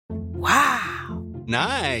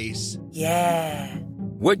Nice. Yeah.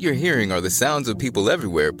 What you're hearing are the sounds of people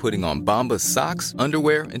everywhere putting on Bombas socks,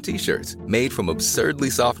 underwear, and T-shirts made from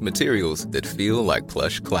absurdly soft materials that feel like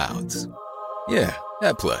plush clouds. Yeah,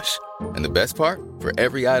 that plush. And the best part? For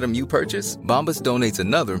every item you purchase, Bombas donates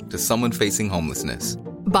another to someone facing homelessness.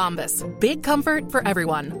 Bombas. Big comfort for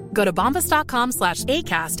everyone. Go to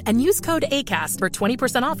bombas.com/ACAST and use code ACAST for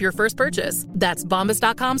 20% off your first purchase. That's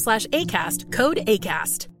bombas.com/ACAST. Code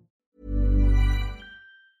ACAST.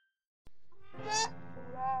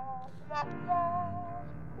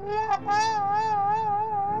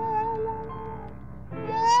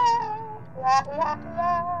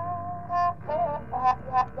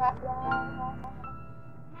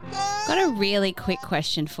 Got a really quick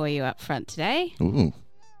question for you up front today. Ooh.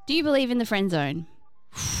 Do you believe in the friend zone?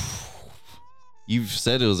 You've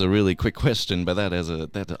said it was a really quick question, but I could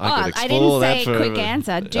explore I didn't say that for quick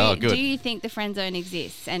answer. good. Do you think the friend zone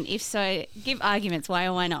exists? And if so, give arguments why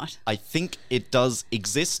or why not. I think it does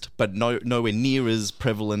exist, but nowhere near as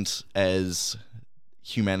prevalent as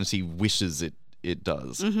humanity wishes it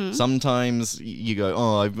does. Mm-hmm. Sometimes you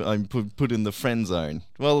go, I'm put in the friend zone.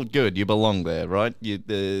 Well, good, you belong there, right?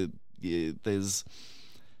 The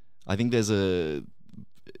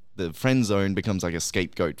friend zone becomes like a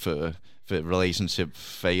scapegoat for relationship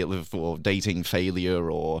failure, for dating failure,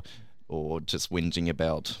 or just whinging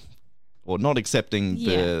about or not accepting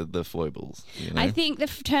the foibles. You know? I think the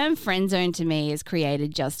term friend zone to me is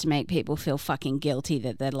created just to make people feel fucking guilty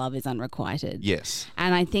that their love is unrequited. Yes.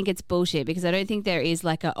 And I think it's bullshit because I don't think there is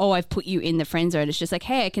like I've put you in the friend zone. It's just like,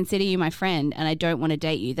 hey, I consider you my friend and I don't want to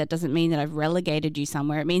date you. That doesn't mean that I've relegated you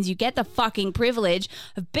somewhere. It means you get the fucking privilege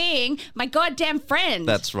of being my goddamn friend.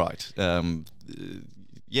 That's right.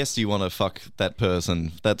 Yes, you want to fuck that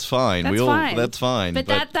person. That's fine. That's fine. But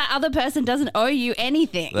that other person doesn't owe you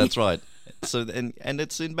anything. That's right. So and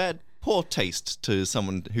it's in poor taste to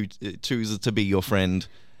someone who chooses to be your friend,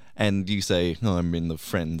 and you say, "No, I'm in the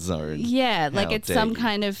friend zone." Yeah, like How it's dare some you.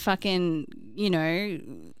 kind of fucking,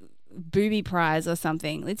 booby prize or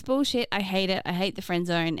something. It's bullshit. I hate it. I hate the friend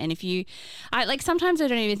zone. And sometimes I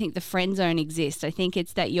don't even think the friend zone exists. I think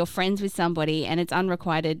it's that you're friends with somebody and it's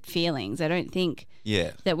unrequited feelings. I don't think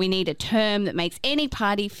that we need a term that makes any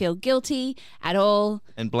party feel guilty at all.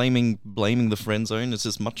 And blaming the friend zone is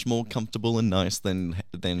just much more comfortable and nice than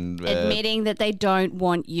Admitting that they don't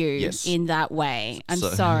want you in that way. I'm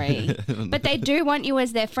sorry. But they do want you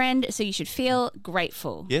as their friend, so you should feel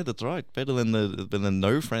grateful. Yeah, that's right. Better than the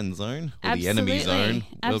no friend zone or the enemy zone.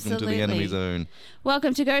 Welcome to the enemy zone.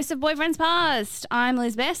 Welcome to Ghosts of Boyfriends Past. I'm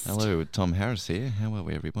Liz Best. Hello, Tom Harris here. How are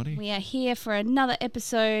we, everybody? We are here for another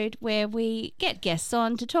episode where we get guests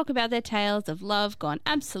on to talk about their tales of love gone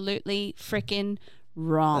absolutely frickin'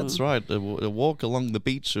 wrong. That's right. A walk along the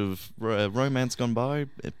beach of romance gone by,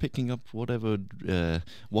 picking up whatever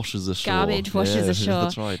washes ashore. Garbage washes ashore.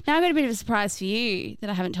 That's right. Now I've got a bit of a surprise for you that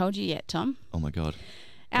I haven't told you yet, Tom. Oh my God.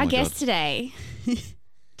 Our guest today,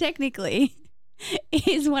 technically,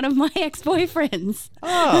 is one of my ex-boyfriends.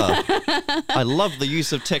 I love the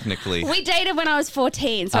use of technically. We dated when I was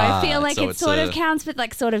 14, so I feel like it sort of counts, but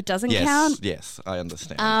like sort of doesn't count. Yes, I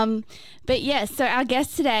understand. But yes, so our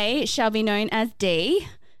guest today shall be known as D.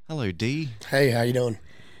 Hello, D. Hey, how you doing?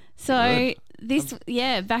 So this,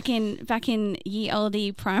 back in ye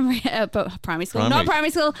olde primary school, not primary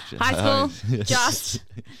school, high school,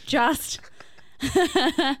 just.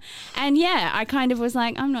 And I kind of was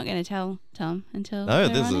like, I'm not going to tell Tom until. No,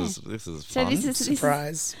 we're on this is fun. So this is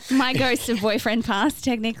Surprise. my ghost of boyfriend past,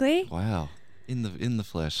 technically. Wow, in the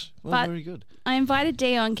flesh. Well, But very good. I invited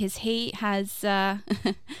D on because he has a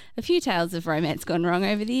few tales of romance gone wrong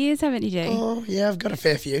over the years, haven't you, D? Oh, yeah, I've got a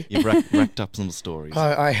fair few. You've racked up some stories.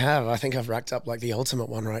 I have. I think I've racked up like the ultimate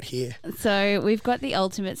one right here. So we've got the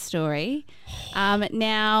ultimate story.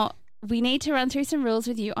 Now, we need to run through some rules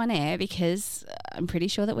with you on air because I'm pretty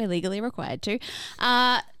sure that we're legally required to.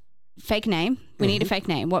 Fake name. We need a fake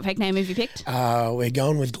name. What fake name have you picked? We're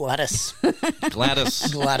going with Gladys.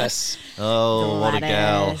 Gladys. Gladys. Oh, what a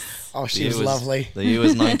gal. Oh, she was lovely. The year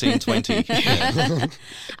was 1920.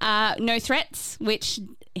 Yeah. No threats, which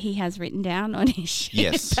he has written down on his sheet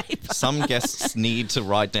Yes. of paper. Some guests need to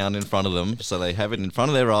write down in front of them so they have it in front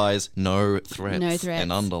of their eyes, no threats. No threats.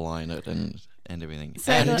 And underline it and everything.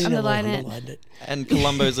 So and underline it. And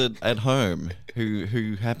Columbo's at home,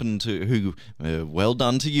 who happened to well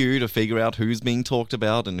done to you to figure out who's being talked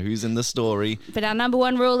about and who's in the story. But our number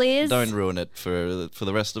one rule is Don't ruin it for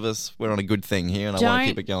the rest of us. We're on a good thing here, and I want to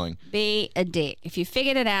keep it going. Be a dick. If you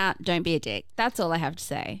figured it out, don't be a dick. That's all I have to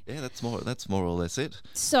say. Yeah, that's more or less it.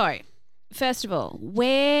 So, first of all,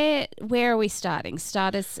 where are we starting?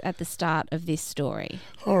 Start us at the start of this story.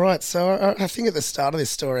 All right. So I think at the start of this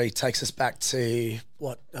story takes us back to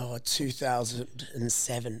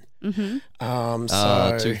 2007. Mm-hmm.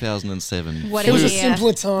 2007. What it was a a year.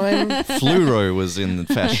 simpler time. Fluoro was in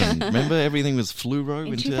fashion. Remember, everything was fluoro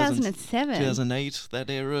In 2007. 2008,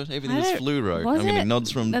 that era. Everything I was don't- fluoro. was I'm getting it?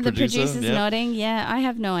 nods from The producer. producer's Yeah. nodding. Yeah, I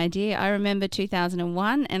have no idea. I remember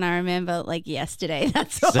 2001 and I remember like yesterday.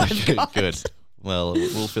 That's all I've got. Good. Well,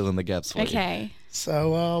 we'll fill in the gaps for you. Okay.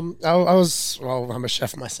 So I'm a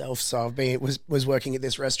chef myself, so was working at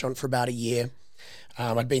this restaurant for about a year.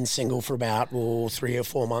 I'd been single for about 3 or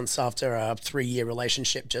 4 months after a 3-year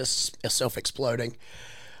relationship just self-exploding.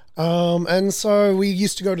 And so we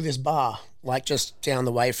used to go to this bar, like just down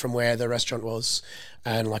the way from where the restaurant was,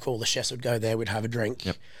 and like all the chefs would go there, we'd have a drink.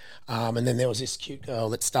 Yep. And then there was this cute girl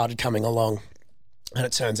that started coming along, and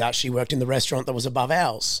it turns out she worked in the restaurant that was above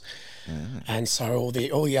ours. And so all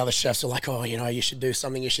the other chefs are like, oh, you should do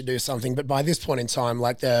something. But by this point in time,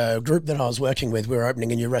 like the group that I was working with, we were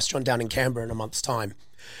opening a new restaurant down in Canberra in a month's time.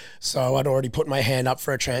 So I'd already put my hand up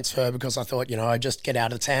for a transfer because I thought, I'd just get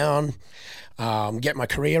out of town, get my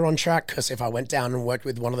career on track, because if I went down and worked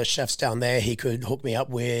with one of the chefs down there, he could hook me up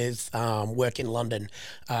with work in London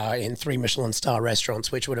in 3 Michelin star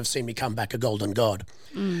restaurants, which would have seen me come back a golden god.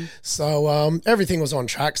 So everything was on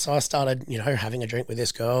track. So I started, having a drink with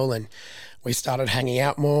this girl, and we started hanging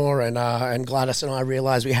out more, and Gladys and I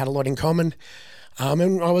realised we had a lot in common.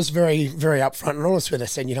 And I was very, very upfront and honest with her,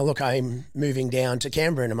 said, look, I'm moving down to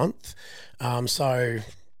Canberra in a month. So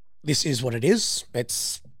this is what it is.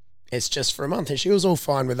 It's just for a month. And she was all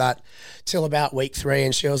fine with that till about week 3.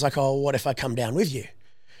 And she was like, oh, what if I come down with you?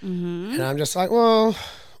 Mm-hmm. And I'm just like, well,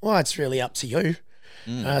 it's really up to you.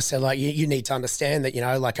 So like, you need to understand that,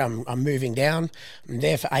 like I'm moving down. I'm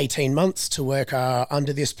there for 18 months to work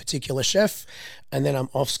under this particular chef. And then I'm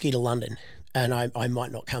off ski to London. And I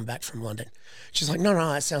might not come back from London. She's like, no,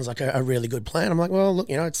 that sounds like a really good plan. I'm like, well, look,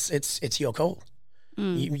 it's your call.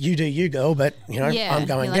 You do you, girl, but, I'm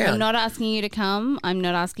going down. I'm not asking you to come. I'm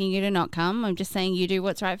not asking you to not come. I'm just saying you do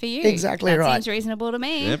what's right for you. Exactly that right. Seems reasonable to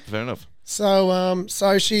me. Yep, fair enough. So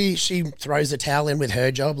she throws a towel in with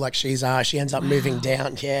her job. Like she ends up moving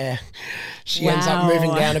down. Yeah. She ends up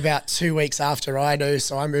moving down about 2 weeks after I do.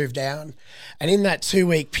 So I moved down. And in that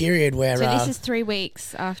 2-week period where... So this is 3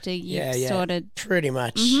 weeks after you sorted... Pretty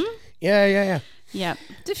much. Mm-hmm. Yeah. Yep.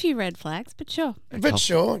 It's a few red flags, but sure. A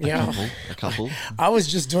couple. I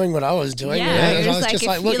was just doing what I was doing. Yeah, I was just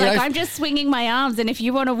like, look, I'm just swinging my arms, and if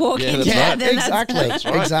you want to walk in, that's right. Exactly.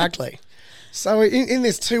 Exactly. So in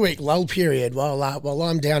this 2-week lull period, while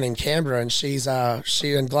I'm down in Canberra and she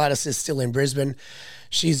and Gladys is still in Brisbane,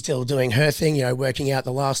 she's still doing her thing, working out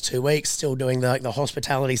the last 2 weeks, still doing the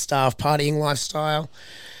hospitality staff, partying lifestyle.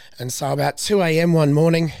 And so about 2 a.m. one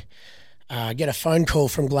morning, get a phone call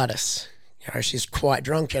from Gladys. She's quite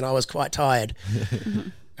drunk and I was quite tired.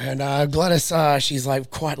 And Gladys, she's like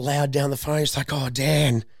quite loud down the phone. She's like, oh,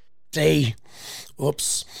 Dan, D,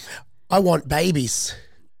 whoops, I want babies.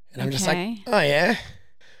 And I'm just like, oh, yeah,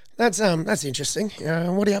 that's interesting.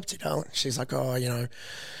 What are you up to, darling? She's like, oh,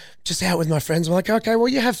 just out with my friends. I'm like, okay, well,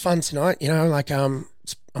 you have fun tonight. I'm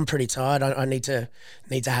pretty tired. I need to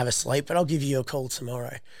have a sleep, but I'll give you a call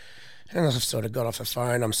tomorrow. And I've sort of got off the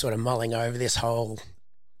phone. I'm sort of mulling over this whole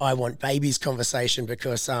I want babies conversation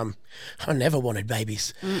because I never wanted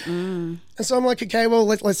babies. Mm-mm. And so I'm like, okay, well,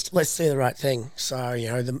 let's do the right thing. So,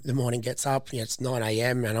 the morning gets up, it's 9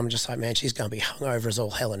 a.m. and I'm just like, man, she's going to be hungover as all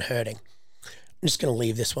hell and hurting. I'm just going to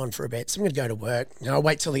leave this one for a bit. So I'm going to go to work. I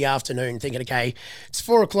wait till the afternoon thinking, okay, it's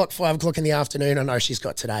 4 o'clock, 5 o'clock in the afternoon. I know she's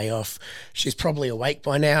got today off. She's probably awake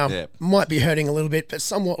by now. Yeah. Might be hurting a little bit,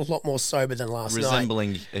 but a lot more sober than last night.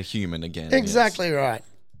 Resembling a human again. Exactly right.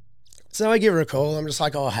 So I give her a call. I'm just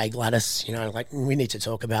like, oh, hey, Gladys, we need to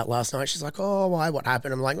talk about last night. She's like, oh, why? What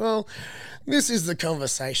happened? I'm like, well, this is the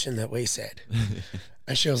conversation that we said.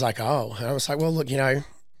 And she was like, oh. And I was like, well, look, you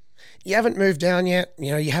haven't moved down yet.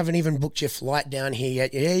 You haven't even booked your flight down here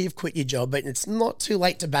yet. Yeah, you've quit your job, but it's not too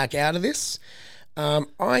late to back out of this.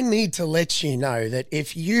 I need to let you know that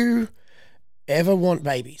if you ever want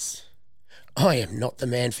babies, I am not the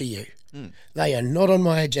man for you. They are not on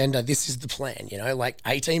my agenda. This is the plan,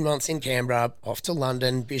 18 months in Canberra, off to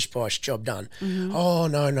London, bish bosh, job done. Mm-hmm. Oh,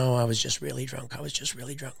 no, I was just really drunk.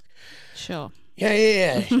 Sure.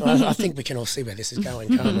 Yeah. I think we can all see where this is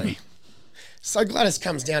going, can't we? So Gladys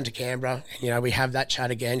comes down to Canberra, we have that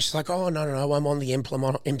chat again. She's like, oh, no, I'm on the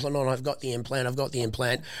implant. I've got the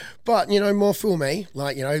implant. But, more fool me.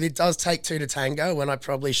 It does take two to tango, and I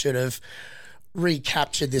probably should have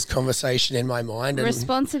recaptured this conversation in my mind. And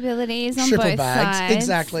responsibilities on triple both bagged. sides.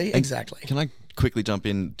 Exactly. Can I quickly jump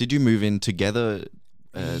in? Did you move in together?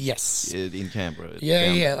 Yes. In Canberra.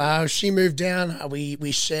 Yeah. She moved down.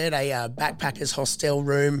 We shared a backpackers hostel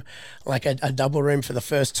room, like a double room for the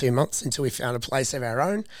first 2 months until we found a place of our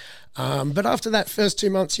own. But after that first 2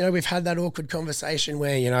 months, we've had that awkward conversation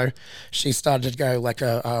where, she started to go like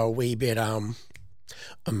a wee bit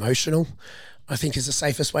emotional, I think is the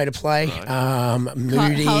safest way to play. Right.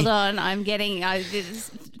 Moody. Hold on. I'm getting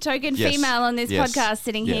this token female on this podcast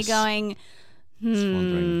sitting here going,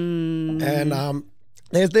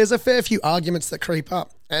 And there's a fair few arguments that creep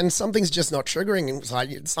up, and something's just not triggering. It's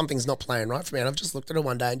like something's not playing right for me. And I've just looked at her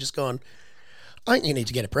one day and just gone, I think you need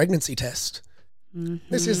to get a pregnancy test.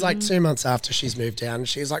 This is like 2 months after she's moved down.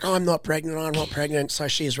 She's like, I'm not pregnant. So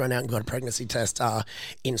she's run out and got a pregnancy test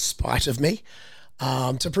in spite of me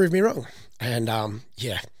to prove me wrong. And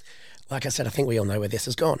like I said, I think we all know where this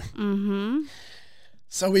has gone. Mm-hmm.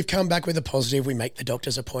 So we've come back with a positive. We make the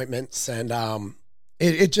doctor's appointments, and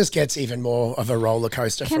it just gets even more of a roller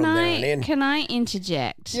coaster from there on in. Can I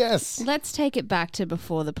interject? Yes. Let's take it back to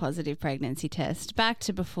before the positive pregnancy test, back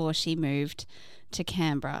to before she moved to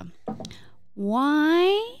Canberra.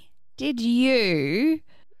 Why did you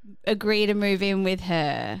agree to move in with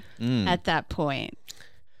her at that point?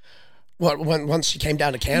 What, once she came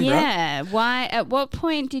down to Canberra? Yeah. Why? At what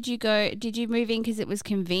point did you go? Did you move in because it was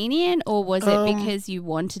convenient, or was it because you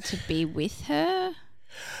wanted to be with her?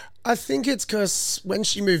 I think it's because when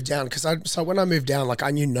she moved down, so when I moved down, like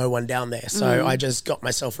I knew no one down there, so I just got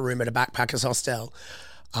myself a room at a backpackers hostel.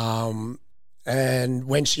 And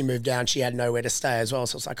when she moved down, she had nowhere to stay as well.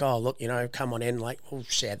 So it's like, oh, look, come on in, like we'll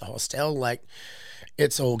share the hostel, like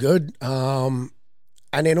it's all good.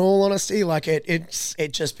 And in all honesty, like it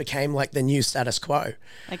just became like the new status quo.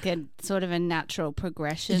 Like a sort of a natural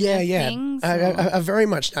progression of things? A very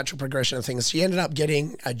much natural progression of things. She ended up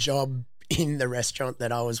getting a job in the restaurant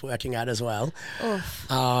that I was working at as well. Oof.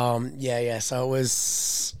 So it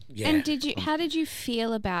was, And how did you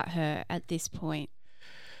feel about her at this point?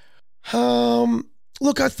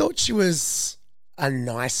 Look, I thought she was a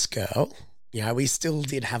nice girl. We still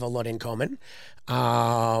did have a lot in common.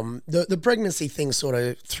 The pregnancy thing sort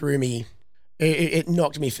of threw me, it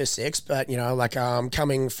knocked me for six, but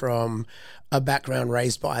coming from a background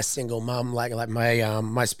raised by a single mum, like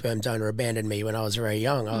my sperm donor abandoned me when I was very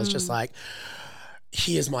young. I was just like,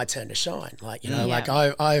 here's my turn to shine. Like, like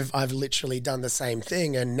I've literally done the same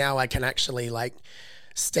thing, and now I can actually like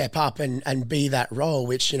step up and be that role,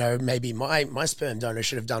 which, maybe my sperm donor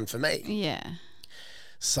should have done for me. Yeah.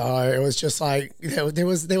 So it was just like there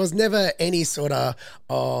was never any sort of,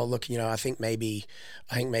 oh look, I think maybe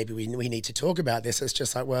we need to talk about this. It's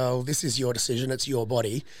just like, well, this is your decision, it's your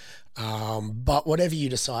body, but whatever you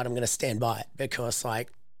decide, I'm going to stand by it because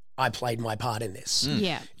like I played my part in this.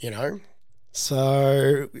 Yeah.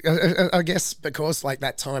 So I guess because like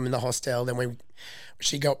that time in the hostel, then when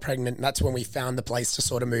she got pregnant, and that's when we found the place to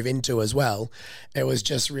sort of move into as well. It was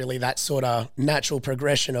just really that sort of natural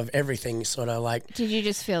progression of everything, sort of like. Did you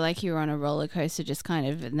just feel like you were on a roller coaster, just kind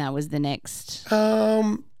of, and that was the next?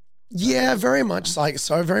 Yeah, very much like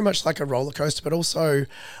a roller coaster, but also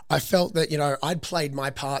I felt that I'd played my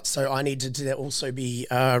part, so I needed to also be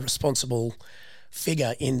a responsible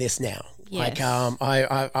figure in this now. Yes.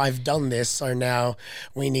 Like I've done this, so now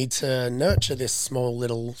we need to nurture this small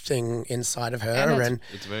little thing inside of her, and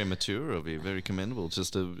it's very mature of you, very commendable.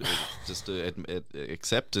 Just to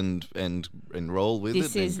accept and roll with it.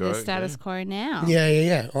 This is the status quo now.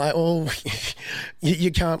 Yeah. Like, well,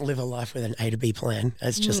 you can't live a life with an A to B plan.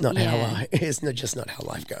 It's just not it's just not how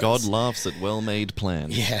life goes. God laughs at well-made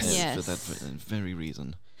plans. Yes. For that very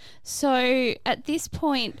reason. So at this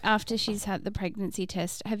point, after she's had the pregnancy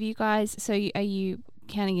test, are you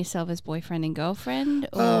counting yourself as boyfriend and girlfriend?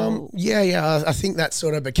 Or? Yeah. I think that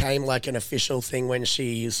sort of became like an official thing when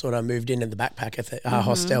she sort of moved into the backpacker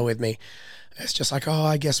hostel with me. It's just like, oh,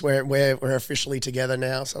 I guess we're officially together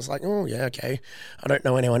now. So I was like, oh yeah, okay. I don't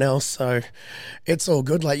know anyone else, so it's all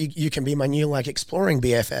good. Like you can be my new like exploring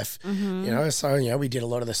BFF, So we did a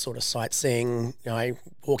lot of this sort of sightseeing,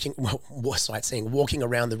 walking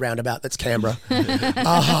around the roundabout that's Canberra,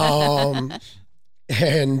 and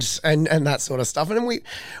that sort of stuff. And then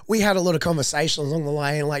we had a lot of conversations along the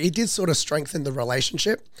way, and like it did sort of strengthen the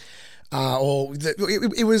relationship.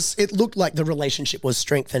 It looked like the relationship was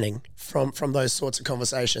strengthening from those sorts of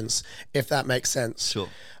conversations, if that makes sense. Sure.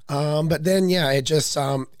 But then, it just,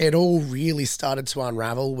 it all really started to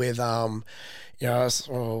unravel with, what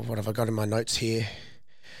have I got in my notes here?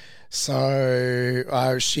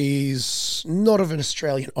 So she's not of an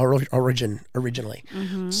Australian origin originally.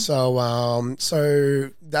 So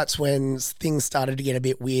that's when things started to get a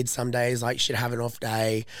bit weird some days. Like she'd have an off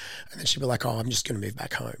day and then she'd be like, oh, I'm just going to move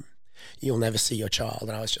back home. You'll never see your child.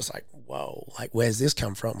 And I was just like, whoa, like where's this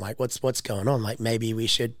come from? Like what's going on? Like maybe we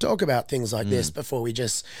should talk about things like this before we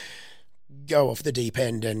just go off the deep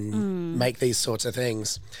end and make these sorts of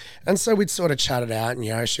things. And so we'd sort of chat it out, and,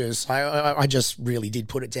 you know, she was, I just really did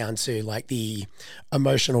put it down to like the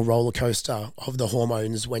emotional roller coaster of the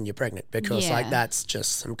hormones when you're pregnant, because like that's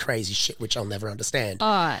just some crazy shit which I'll never understand.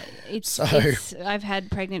 Oh, it's I've had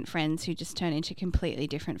pregnant friends who just turn into completely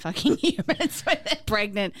different fucking humans when they're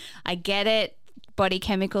pregnant. I get it. Body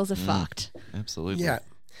chemicals are fucked. Absolutely. Yeah.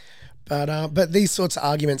 But these sorts of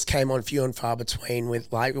arguments came on few and far between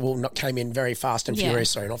came in very fast and furious.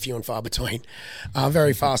 Sorry, not few and far between.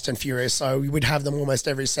 Very fast and furious. So we would have them almost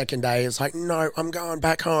every second day. It's like, no, I'm going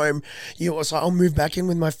back home. You was like, I'll move back in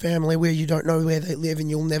with my family where you don't know where they live and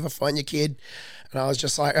you'll never find your kid. And I was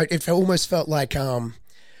just like, it almost felt like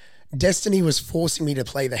destiny was forcing me to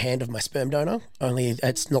play the hand of my sperm donor, only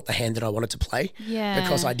it's not the hand that I wanted to play. Yeah.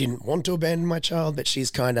 Because I didn't want to abandon my child, but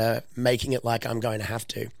she's kind of making it like I'm going to have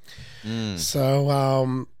to. So,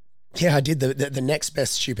 I did the next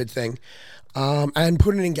best stupid thing and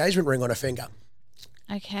put an engagement ring on her finger.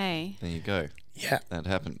 Okay. There you go. Yeah. That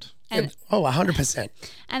happened. And, 100%.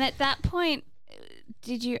 And at that point,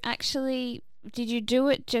 did you do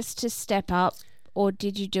it just to step up, or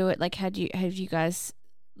did you do it like have you guys,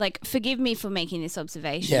 like, forgive me for making this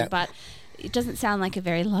observation, but it doesn't sound like a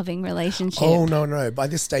very loving relationship. Oh, no. By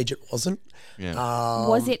this stage, it wasn't. Yeah.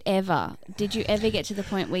 Was it ever? Did you ever get to the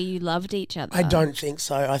point where you loved each other? I don't think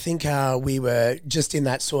so. I think we were just in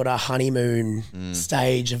that sort of honeymoon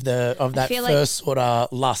stage of that first sort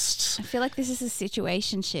of lust. I feel like this is a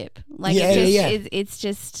situationship. Like it's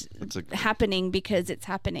just happening because it's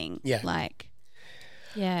happening. Yeah. Like,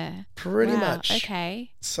 yeah. Pretty much.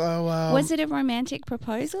 Okay. So was it a romantic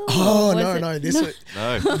proposal? Oh, no. This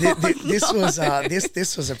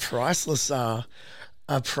was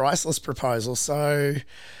a priceless proposal. So,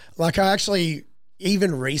 like, I actually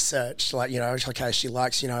even researched, like, you know, okay, she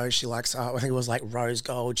likes, I think it was like rose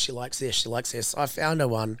gold. She likes this. She likes this. I found her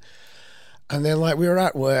one. And then, like, we were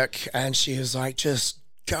at work and she was like just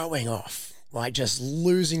going off. Like just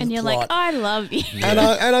losing the plot. And you're like, I love you. And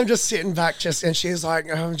I'm just sitting back and she's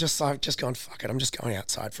like, I'm just going, fuck it. I'm just going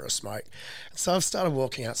outside for a smoke. So I've started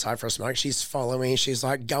walking outside for a smoke. She's following me. She's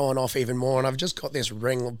like going off even more. And I've just got this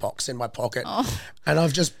ring box in my pocket and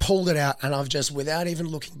I've just pulled it out and I've just, without even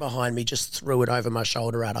looking behind me, just threw it over my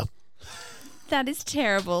shoulder at her. That is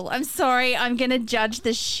terrible. I'm sorry. I'm going to judge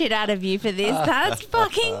the shit out of you for this. That's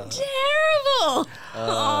fucking terrible.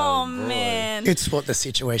 Oh man. It's what the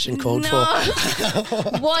situation called for.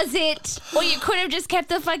 Was it? Or you could have just kept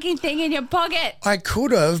the fucking thing in your pocket. I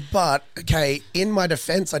could have, but, okay, in my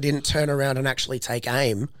defense, I didn't turn around and actually take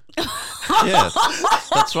aim. Yeah,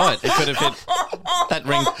 that's right. It could have hit that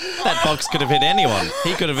ring. That box could have hit anyone.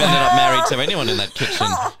 He could have ended up married to anyone in that kitchen.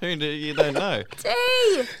 You don't know.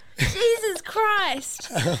 Jesus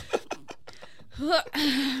Christ.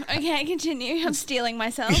 Okay, continue. I'm stealing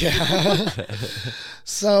myself. Yeah.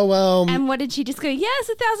 So, and what did she just go, yes,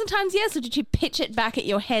 1,000 times yes, or did she pitch it back at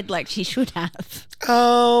your head like she should have?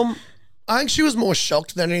 I think she was more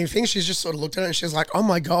shocked than anything. She's just sort of looked at it and she's like, oh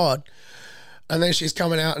my God. And then she's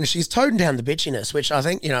coming out and she's toned down the bitchiness, which I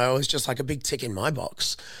think, was just like a big tick in my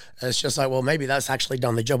box. And it's just like, well, maybe that's actually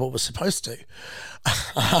done the job it was supposed to.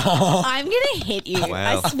 I'm going to hit you.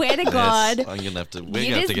 Wow. I swear to God. Yes, we're going to have to get a referee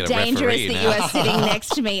It is dangerous that you are sitting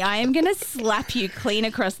next to me. I am going to slap you clean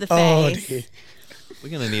across the face. Oh, dear. We're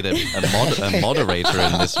going to need a moderator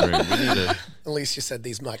in this room. We need At least you said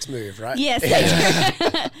these mics move, right? Yes.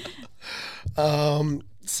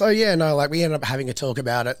 So yeah, no, like we ended up having a talk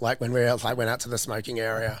about it, like when we went out to the smoking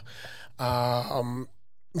area. As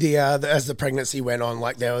the pregnancy went on,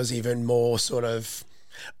 like there was even more sort of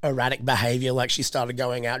erratic behavior. Like she started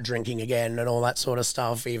going out drinking again and all that sort of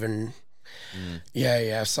stuff. Even,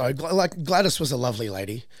 yeah. So like Gladys was a lovely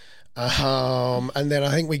lady. And then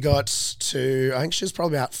I think I think she was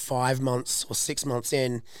probably about 5 months or 6 months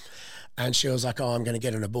in, and she was like, "Oh, I'm going to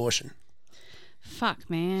get an abortion." Fuck,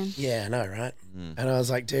 man. Yeah, I know, right? And I was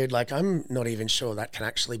like, dude, like, I'm not even sure that can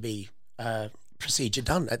actually be a procedure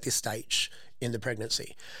done at this stage in the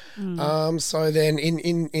pregnancy. So then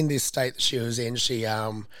in this state that she was in, she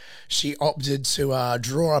opted to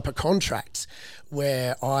draw up a contract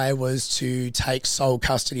where I was to take sole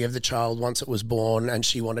custody of the child once it was born, and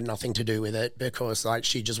she wanted nothing to do with it because like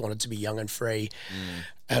she just wanted to be young and free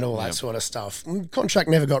and all that sort of stuff. Contract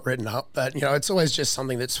never got written up, but you know, it's always just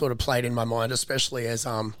something that's sort of played in my mind, especially as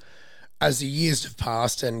the years have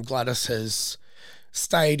passed and Gladys has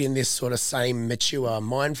stayed in this sort of same mature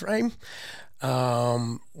mind frame,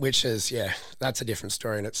 which is, that's a different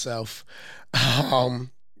story in itself.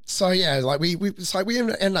 So yeah, like we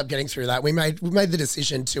ended up getting through that. We made the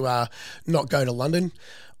decision to not go to London,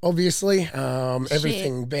 obviously.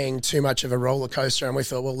 Everything being too much of a roller coaster, and we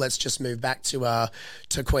thought, well, let's just move back to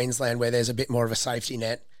Queensland where there's a bit more of a safety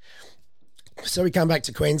net. So we come back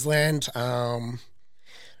to Queensland. How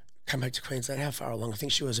far along? I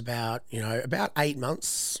think she was about 8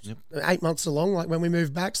 months, 8 months along, like when we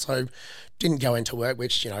moved back. So didn't go into work,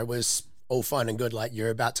 which, was all fine and good. Like, you're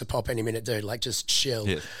about to pop any minute, dude, like just chill.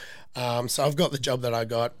 Yeah. So I've got the job that I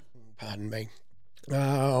got, pardon me.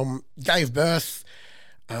 Gave birth.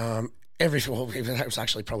 It was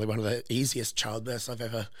actually probably one of the easiest childbirths I've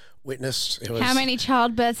ever witnessed. How many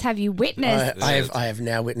childbirths have you witnessed? I have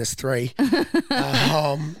now witnessed 3.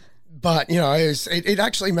 But, it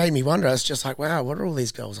actually made me wonder. It's just like, wow, what are all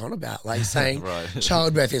these girls on about? Like saying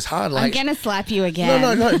childbirth is hard. Like, I'm going to slap you again.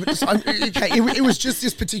 No. But it was just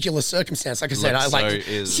this particular circumstance. Like I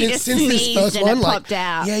said, since this first one, like, popped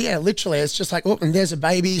out. Yeah, literally. It's just like, oh, and there's a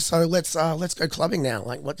baby, so let's go clubbing now.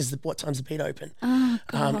 Like, what time's the pit open? Oh,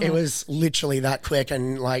 God. It was literally that quick,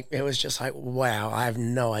 and like, it was just like, wow, I have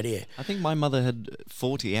no idea. I think my mother had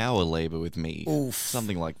 40-hour labour with me. Oof.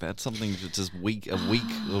 Something like that. Something just a week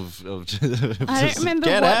of I don't remember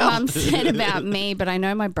what Mum said about me, but I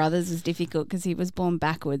know my brother's was difficult because he was born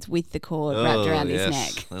backwards with the cord wrapped around his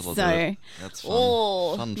neck. That'll so, do it. That's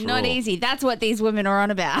fun. Fun for not all. easy. That's what these women are on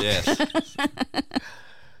about. Yes.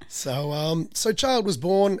 So child was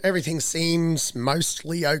born. Everything seems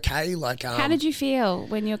mostly okay. Like, how did you feel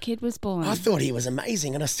when your kid was born? I thought he was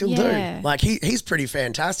amazing, and I still do. Like, he's pretty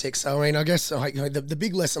fantastic. So I mean, I guess like the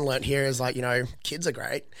big lesson learned here is like, kids are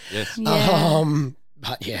great. Yes. Yeah.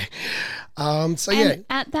 But yeah.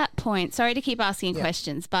 At that point, sorry to keep asking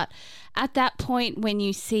questions, but at that point when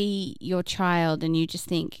you see your child and you just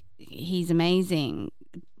think he's amazing,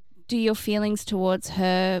 do your feelings towards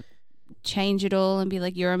her change at all and be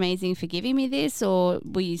like, you're amazing for giving me this, or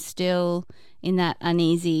were you still in that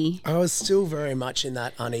uneasy? I was still very much in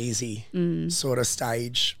that uneasy sort of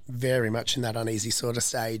stage, very much in that uneasy sort of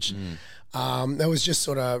stage. That was just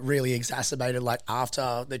sort of really exacerbated like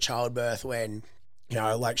after the childbirth when,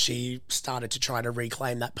 like she started to try to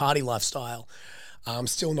reclaim that party lifestyle.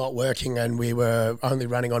 Still not working, and we were only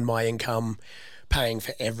running on my income, paying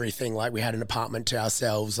for everything. Like, we had an apartment to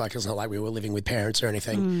ourselves. Like, it's not like we were living with parents or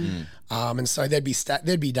anything. And so there'd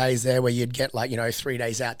be days there where you'd get like, 3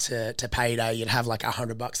 days out to payday, you'd have like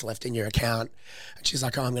 $100 left in your account. And she's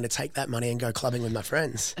like, oh, I'm going to take that money and go clubbing with my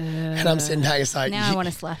friends. And I'm sitting there, it's like, now I want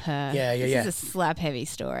to slap her. Yeah. This is a slap heavy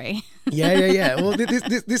story. Yeah. Well,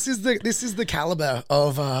 this is the caliber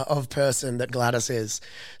of person that Gladys is.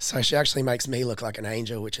 So she actually makes me look like an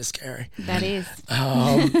angel, which is scary. That is.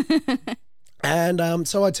 And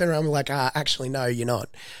so I turn around and be like, actually, no, you're not.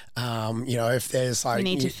 If there's like, you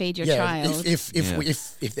need to feed your child.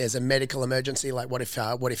 If there's a medical emergency, like what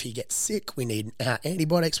if he gets sick? We need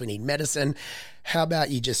antibiotics. We need medicine. How about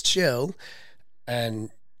you just chill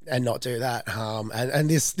and not do that? And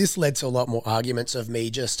this led to a lot more arguments of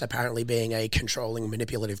me just apparently being a controlling,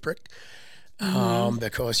 manipulative prick.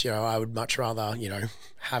 Because, I would much rather,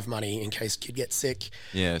 have money in case kid gets sick.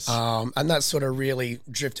 Yes. And that sort of really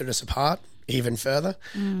drifted us apart even further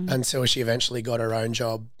until she eventually got her own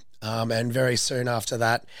job. And very soon after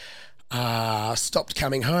that, stopped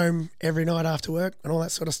coming home every night after work and all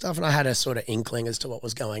that sort of stuff. And I had a sort of inkling as to what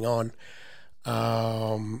was going on.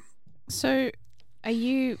 So are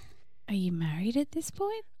you married at this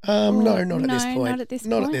point? No, not at this point. Not at this point?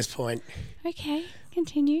 Not at this point. Okay,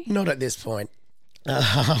 continue. Not at this point.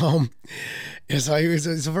 So it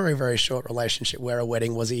was a very, very short relationship where a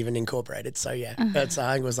wedding was even incorporated. So yeah, that's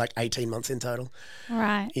I think it was like 18 months in total.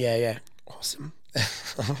 Right. Yeah. Awesome.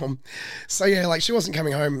 So yeah, like she wasn't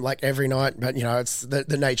coming home like every night, but it's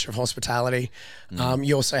the nature of hospitality.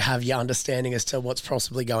 You also have your understanding as to what's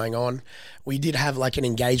possibly going on. We did have like an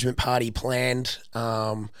engagement party planned,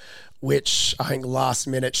 which I think last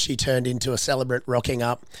minute she turned into a celebrant rocking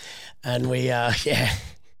up, and we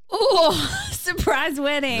Oh, surprise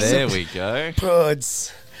wedding. There we go.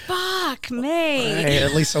 Puds. Fuck me. Hey,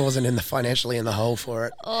 at least I wasn't financially in the hole for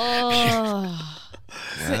it. Oh.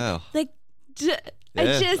 Wow. Like, I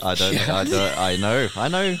know.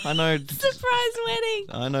 Surprise wedding.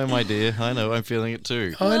 I know, my dear. I know. I'm feeling it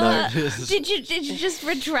too. I know. Did you just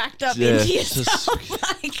retract up into yourself?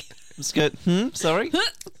 Just go, sorry?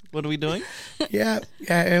 What are we doing? Yeah.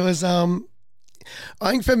 It was, I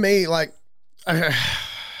think for me, like, I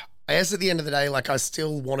guess at the end of the day, like, I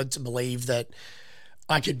still wanted to believe that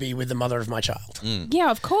I could be with the mother of my child. Yeah,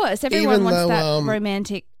 of course. Everyone wants that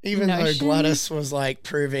romantic Even notion. though Gladys was, like,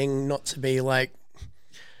 proving not to be, like,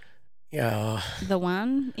 the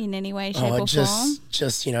one in any way, shape, or form.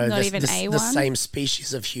 Just Not even the same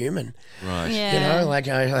species of human. Right. Yeah. You know, like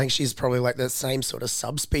I think she's probably like the same sort of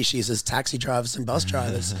subspecies as taxi drivers and bus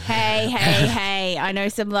drivers. Hey! I know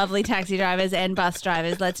some lovely taxi drivers and bus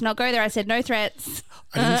drivers. Let's not go there. I said no threats.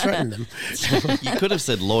 I didn't threaten them. You could have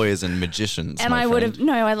said lawyers and magicians. And I would have.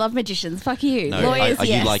 No, I love magicians. Fuck you. No, Lawyers,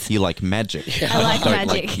 yes. You like magic. I like don't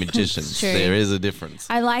magic. like magicians. True. There is a difference.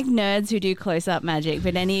 I like nerds who do close-up magic,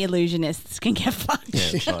 but any illusionists can get fucked. Yeah,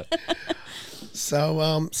 that's right.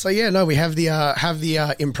 So yeah, no, we have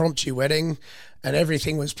the impromptu wedding, and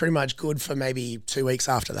everything was pretty much good for maybe 2 weeks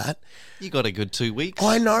after that. You got a good 2 weeks.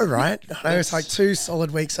 I know, right? I know it's like 2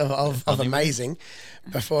 solid weeks of amazing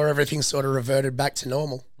before everything sort of reverted back to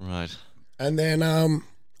normal. Right. And then I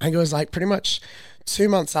think it was like pretty much 2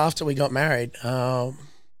 months after we got married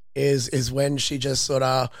is when she just sort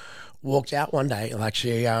of walked out one day. Like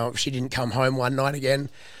she didn't come home one night again,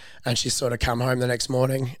 and she sort of come home the next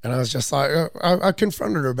morning, and I was just like, I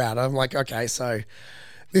confronted her about it. I'm like, okay, so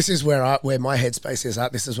this is where my headspace is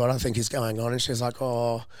at. This is what I think is going on. And she's like,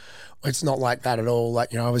 oh, it's not like that at all.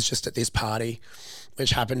 Like, you know, I was just at this party, which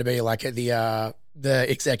happened to be like at the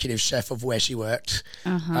executive chef of where she worked.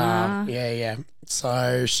 Yeah.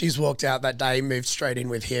 So she's walked out that day, moved straight in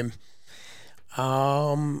with him.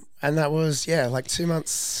 And that was, like 2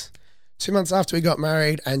 months. 2 months after we got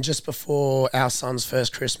married and just before our son's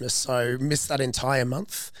first Christmas. So missed that entire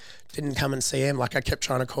month. Didn't come and see him. Like I kept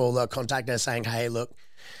trying to contact her saying, hey, look,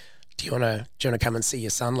 do you want to come and see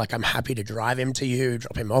your son? Like I'm happy to drive him to you,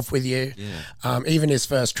 drop him off with you. Yeah. Even his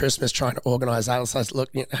first Christmas, trying to organise that. So I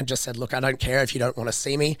just said, look, I don't care if you don't want to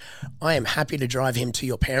see me. I am happy to drive him to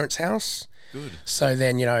your parents' house. Good. So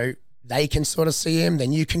then, you know, they can sort of see him,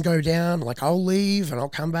 then you can go down. Like I'll leave and I'll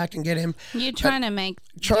come back and get him. You're trying to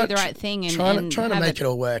do the right thing and trying to make it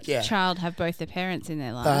all work. Yeah, child have both their parents in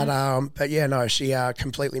their life. But yeah, no, she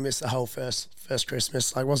completely missed the whole first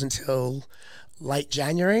Christmas. Like it wasn't until late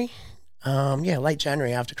January, late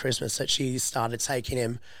January after Christmas that she started taking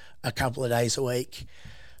him a couple of days a week.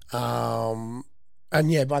 And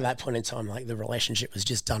yeah, by that point in time, like the relationship was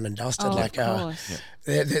just done and dusted. Oh, like, of course.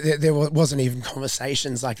 There wasn't even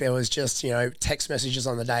conversations. Like there was just, you know, text messages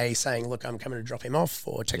on the day saying, "Look, I'm coming to drop him off,"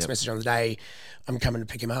 or text message on the day, "I'm coming to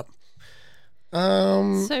pick him up."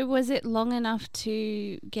 So was it long enough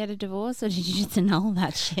to get a divorce, or did you just annul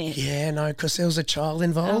that shit? Yeah, no, because there was a child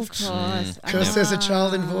involved. Of course, because there's a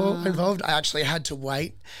child involved. I actually had to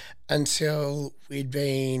wait until we'd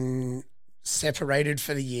been separated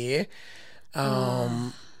for the year. We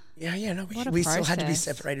still had to be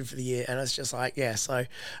separated for the year, and it's just like, so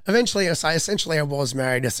eventually, I was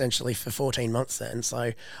married essentially for 14 months then,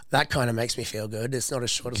 so that kind of makes me feel good. It's not as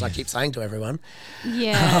short as I keep saying to everyone.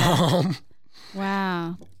 Yeah.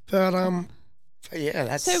 Wow. But yeah,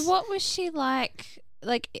 that's. So what was she like?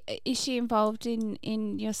 Like, is she involved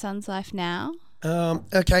in your son's life now?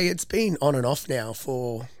 Okay, it's been on and off now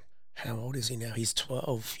for. How old is he now? He's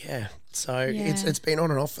 12. Yeah. So it's been on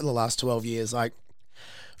and off for the last 12 years. Like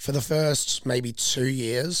for the first maybe 2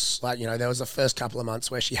 years, like, you know, there was the first couple of months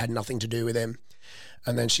where she had nothing to do with him.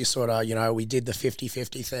 And then she sort of, you know, we did the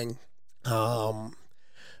 50-50 thing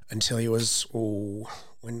until he was,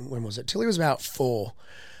 when was it? Till he was about 4.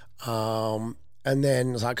 And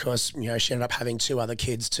then, like, of course, you know, she ended up having 2 other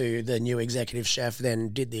kids too. The new executive chef then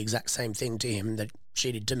did the exact same thing to him that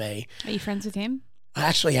she did to me. Are you friends with him? I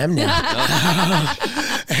actually am now.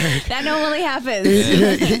 That normally happens.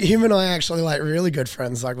 Him and I are actually like really good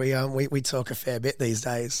friends. Like we talk a fair bit these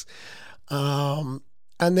days. And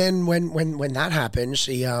then when that happened,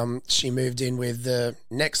 she moved in with the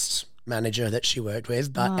next manager that she worked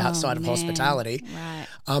with, but outside of hospitality. Right.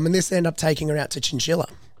 And this ended up taking her out to Chinchilla.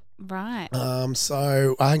 Right.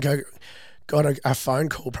 So I think I got a phone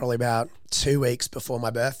call probably about 2 weeks before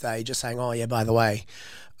my birthday, just saying, "Oh yeah, by the way,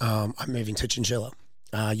 I'm moving to Chinchilla.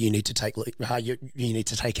 You need to take you need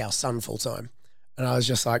to take our son full time." And I was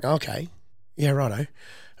just like, "Okay, yeah, righto." And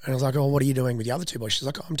I was like, "Oh, what are you doing with the other 2 boys?" She's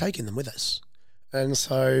like, "Oh, I'm taking them with us." And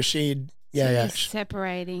so separating.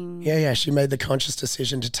 Yeah, she made the conscious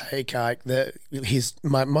decision to take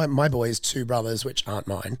my boys' 2 brothers, which aren't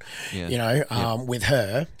mine, with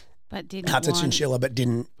her, But didn't That's a want- chinchilla, but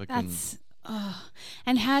didn't. That's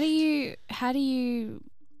and how do you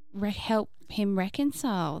help him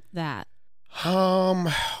reconcile that?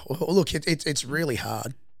 Well, look, it's really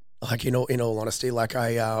hard. Like in all honesty, like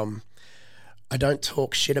I don't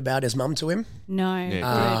talk shit about his mum to him No.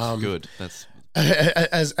 Yeah, good. That's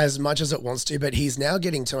as much as it wants to, but he's now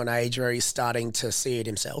getting to an age where he's starting to see it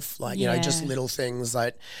himself. Like, you know, just Yeah. little things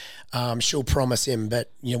that she'll promise him,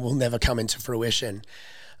 but will never come into fruition.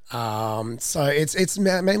 So it's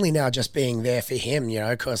mainly now just being there for him,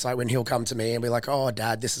 because like when he'll come to me and be like, "Oh,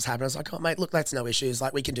 Dad, this has happened," I was like, "Oh, mate, look, that's no issues.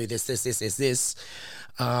 Like we can do this.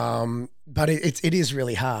 But it is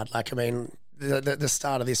really hard. Like, I mean, the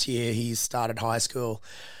start of this year, he started high school,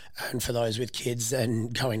 and for those with kids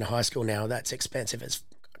and going to high school now, that's expensive as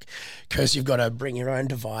fuck, because you've got to bring your own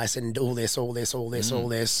device and all this.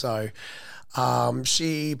 So,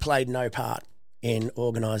 she played no part in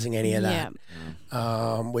organising any of that,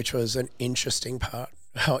 which was an interesting part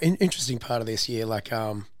of this year. Like,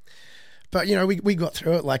 but we got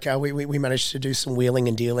through it. Like, we managed to do some wheeling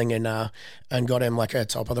and dealing and got him like a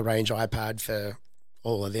top of the range iPad for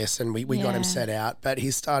all of this, and we got him set out. But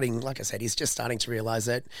he's starting, like I said, he's just starting to realise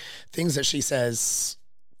that things that she says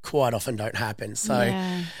quite often don't happen. So,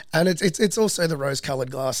 and it's also the rose-coloured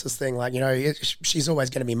glasses thing. Like, she's always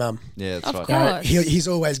going to be mum. yeah, that's Of right. course. He's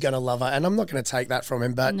always going to love her, and I'm not going to take that from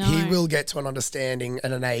him. But No. he will get to an understanding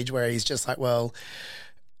at an age where he's just like, well,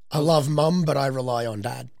 I love mum, but I rely on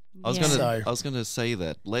dad. I was Yeah. gonna say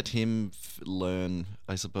that. Let him learn,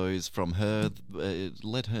 I suppose, from her.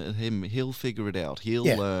 He'll figure it out. He'll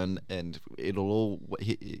learn, and it'll all.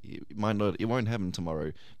 It might not. It won't happen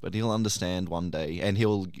tomorrow, but he'll understand one day, and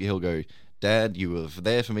he'll go, "Dad, you were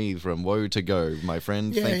there for me from woe to go, my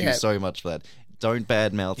friend. Thank you so much for that. Don't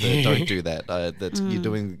badmouth her. Don't do that.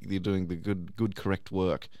 You're doing the good correct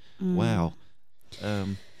work. Wow."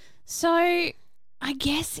 So, I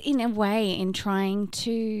guess in a way, in trying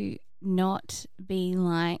to not be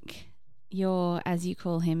like your, as you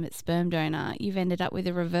call him, sperm donor, you've ended up with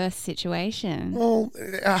a reverse situation. Well,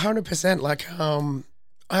 100%. Like,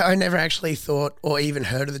 I never actually thought or even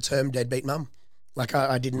heard of the term deadbeat mum. Like,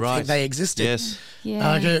 I didn't think they existed. Yes.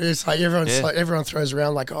 Yeah. It's like everyone throws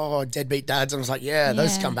around like, "Oh, deadbeat dads." I was like, "Yeah,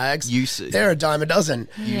 those Yeah. scumbags. They're a dime a dozen."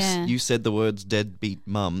 You said the words deadbeat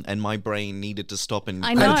mum, and my brain needed to stop and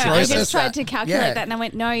I know. put it I together. just tried to calculate Yeah. that, and I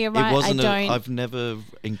went, "No, you're right. It wasn't. I don't." I've never.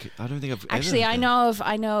 I don't think I've Actually, ever.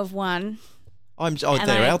 I know of one. I'm. and They're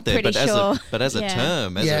I'm out there, but pretty sure. as a Yeah.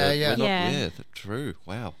 term, Yeah. true.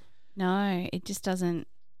 Wow. No, it just doesn't.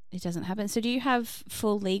 It doesn't happen. So, do you have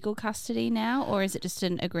full legal custody now, or is it just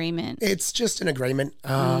an agreement? It's just an agreement.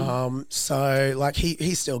 So like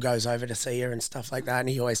he still goes over to see her and stuff like that, and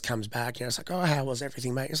he always comes back. It's like, "Oh, how was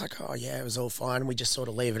everything, mate?" He's like, "Oh yeah, it was all fine." We just sort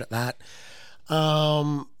of leave it at that.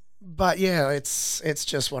 But yeah, it's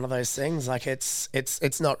just one of those things. Like it's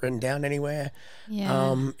not written down anywhere.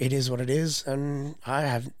 Yeah. It is what it is, and I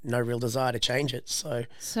have no real desire to change it. So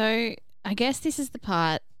So, I guess this is the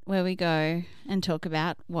part where we go and talk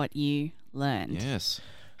about what you learned. Yes.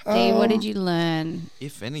 Dee, what did you learn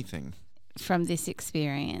If anything. from this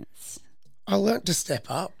experience? I learnt to step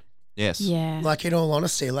up. Yes. Yeah. Like, in all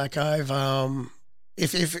honesty, like I've so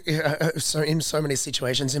in so many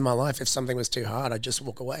situations in my life, if something was too hard, I'd just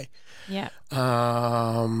walk away. Yeah.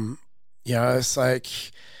 It's like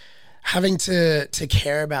having to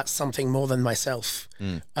care about something more than myself.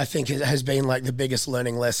 I think it has been like the biggest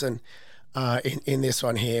learning lesson in this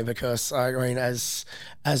one here, because I mean, as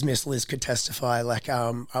Miss Liz could testify, like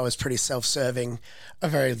I was pretty self-serving a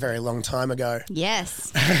very, very long time ago. Yes.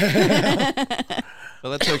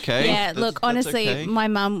 Well, that's okay. Yeah. Look, That's honestly, okay. my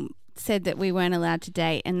mum said that we weren't allowed to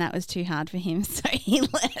date, and that was too hard for him, so he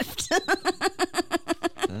left.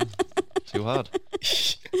 Too hard.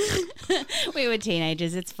 We were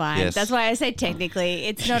teenagers. It's fine. Yes. That's why I say technically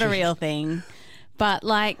it's not a real thing. But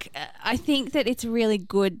like, I think that it's really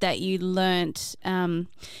good that you learnt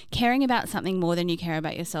caring about something more than you care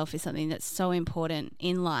about yourself is something that's so important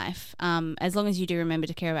in life. As long as you do remember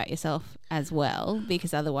to care about yourself as well,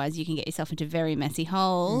 because otherwise you can get yourself into very messy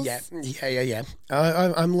holes. Yeah.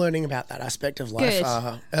 I'm learning about that aspect of life,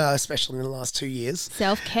 Good. especially in the last 2 years.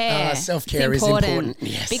 Self-care. Self-care It's is important.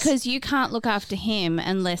 Yes. Because you can't look after him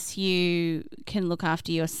unless you can look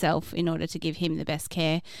after yourself in order to give him the best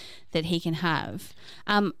care that he can have.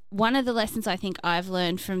 One of the lessons I think I've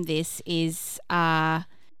learned from this is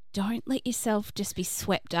don't let yourself just be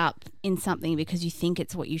swept up in something because you think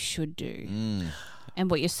it's what you should do and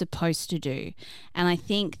what you're supposed to do. And I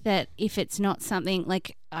think that if it's not something,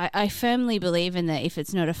 like I firmly believe in that if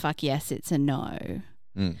it's not a fuck yes, it's a no.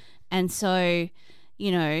 And so,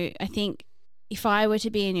 I think if I were to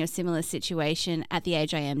be in your similar situation at the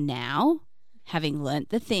age I am now, having learnt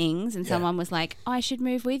the things, and someone was like, I should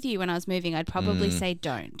move with you when I was moving, I'd probably say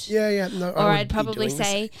don't. No. Or I'd probably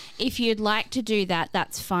say, if you'd like to do that,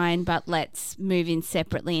 that's fine, but let's move in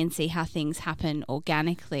separately and see how things happen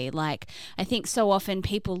organically. Like, I think so often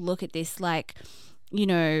people look at this like, you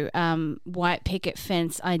know, white picket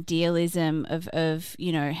fence idealism of,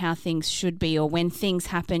 you know, how things should be, or when things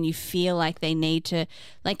happen, you feel like they need to,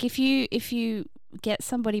 like if you get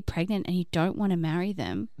somebody pregnant and you don't want to marry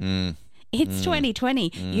them, it's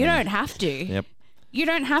 2020. You don't have to. Yep. You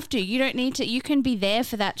don't have to. You don't need to. You can be there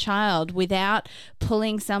for that child without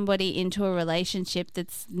pulling somebody into a relationship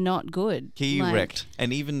that's not good. Correct.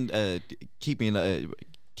 And even keeping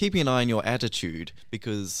an eye on your attitude,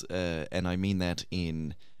 because, and I mean that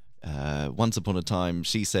in once upon a time,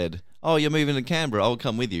 she said, oh, you're moving to Canberra, I'll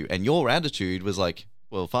come with you. And your attitude was like,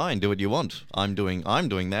 well, fine, do what you want. I'm doing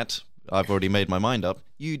that. I've already made my mind up.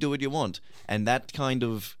 You do what you want. And that kind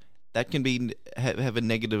of, that can be have a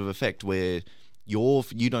negative effect where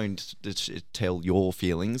you don't tell your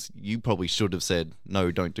feelings. You probably should have said, no,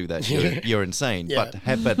 don't do that. You're insane. Yeah. But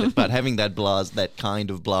having that kind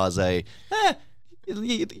of blasé,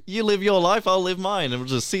 you live your life, I'll live mine, and we'll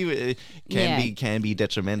just see. It can be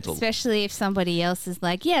detrimental, especially if somebody else is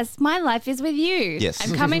like, yes, my life is with you. Yes,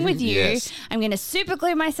 I'm coming with you. Yes. I'm going to super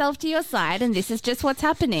glue myself to your side, and this is just what's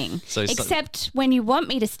happening. Except when you want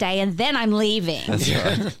me to stay, and then I'm leaving. That's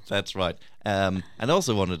right. That's right. And I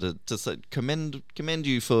also wanted to commend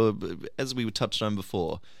you for, as we touched on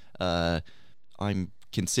before, I'm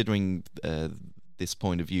considering this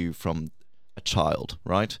point of view from a child,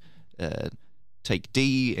 right? Take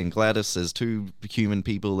Dee and Gladys as two human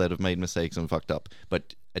people that have made mistakes and fucked up.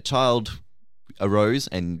 But a child arose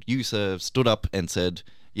and you, sir, stood up and said,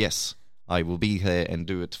 yes, I will be here and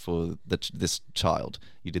do it for this child.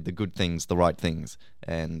 You did the good things, the right things.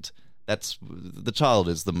 And that's the child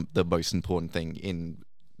is the most important thing in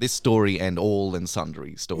this story and all and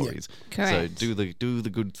sundry stories. Yeah. Correct. So do the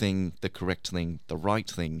good thing, the correct thing, the right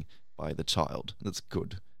thing by the child. That's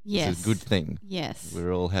good. Yes. It's a good thing. Yes.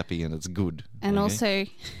 We're all happy and it's good. And also,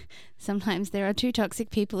 sometimes there are two toxic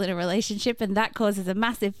people in a relationship and that causes a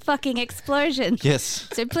massive fucking explosion. Yes.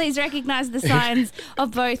 So please recognize the signs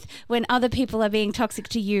of both when other people are being toxic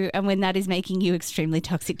to you and when that is making you extremely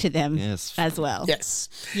toxic to them as well. Yes.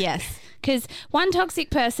 Yes. Because one toxic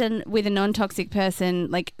person with a non-toxic person,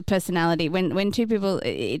 like personality, when two people,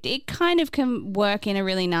 it kind of can work in a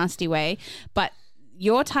really nasty way, but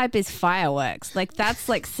your type is fireworks. Like that's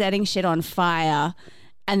like setting shit on fire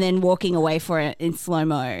and then walking away for it in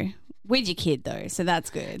slow-mo with your kid though. So that's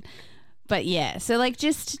good. But yeah, so like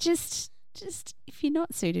just if you're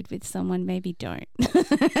not suited with someone, maybe don't.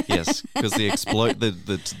 Yes, because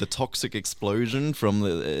the toxic explosion from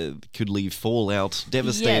the could leave fallout,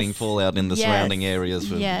 devastating fallout in the surrounding areas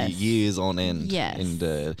for years on end. Yes. And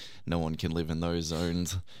no one can live in those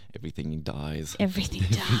zones. Everything dies. Everything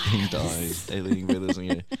dies. Everything withers.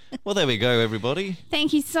 Yeah. Well, there we go, everybody.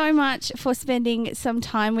 Thank you so much for spending some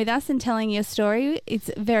time with us and telling your story.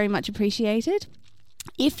 It's very much appreciated.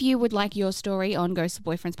 If you would like your story on Ghosts of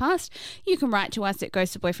Boyfriends Past, you can write to us at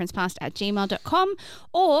ghostsofboyfriendspast@gmail.com,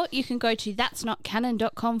 or you can go to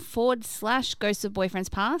that'snotcanon.com/Ghosts of Boyfriends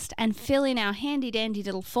Past and fill in our handy dandy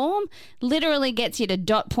little form. Literally gets you to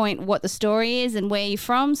dot point what the story is and where you're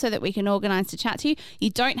from so that we can organise to chat to you. You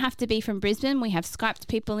don't have to be from Brisbane. We have Skyped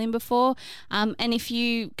people in before. And if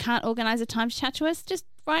you can't organise a time to chat to us, just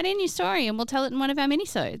write in your story and we'll tell it in one of our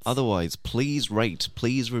minisodes. Otherwise, please rate,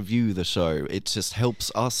 please review the show. It just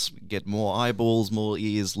helps us get more eyeballs, more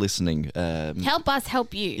ears listening. Help us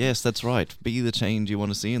help you. Yes, that's right. Be the change you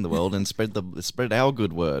want to see in the world and spread our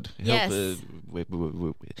good word. Yes. We're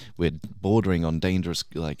bordering on dangerous,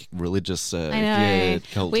 like religious. I know.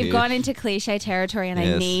 Cult We've here. gone into cliche territory, and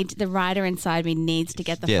Yes. I need the writer inside me needs to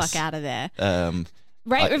get the fuck out of there.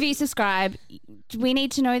 Rate, review, subscribe. We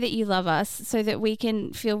need to know that you love us so that we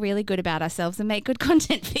can feel really good about ourselves and make good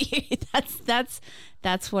content for you.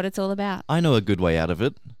 That's what it's all about. I know a good way out of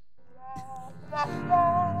it.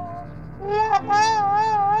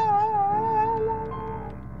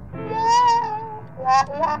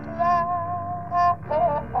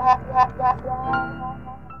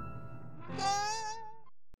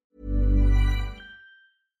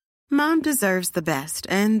 Mom deserves the best,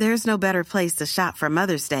 and there's no better place to shop for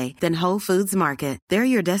Mother's Day than Whole Foods Market. They're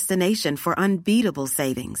your destination for unbeatable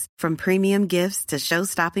savings, from premium gifts to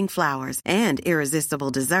show-stopping flowers and irresistible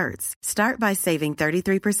desserts. Start by saving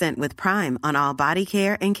 33% with Prime on all body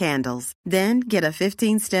care and candles. Then get a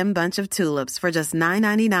 15-stem bunch of tulips for just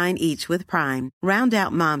 $9.99 each with Prime. Round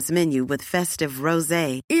out Mom's menu with festive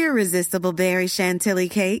rosé, irresistible berry chantilly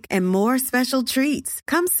cake, and more special treats.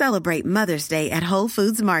 Come celebrate Mother's Day at Whole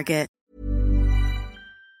Foods Market.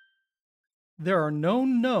 There are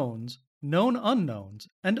known knowns, known unknowns,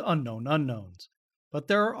 and unknown unknowns. But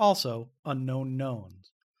there are also unknown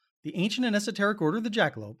knowns. The ancient and esoteric Order of the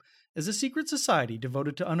Jackalope is a secret society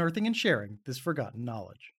devoted to unearthing and sharing this forgotten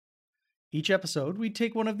knowledge. Each episode, we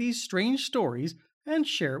take one of these strange stories and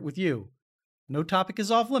share it with you. No topic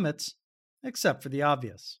is off limits, except for the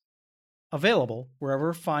obvious. Available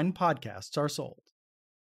wherever fine podcasts are sold.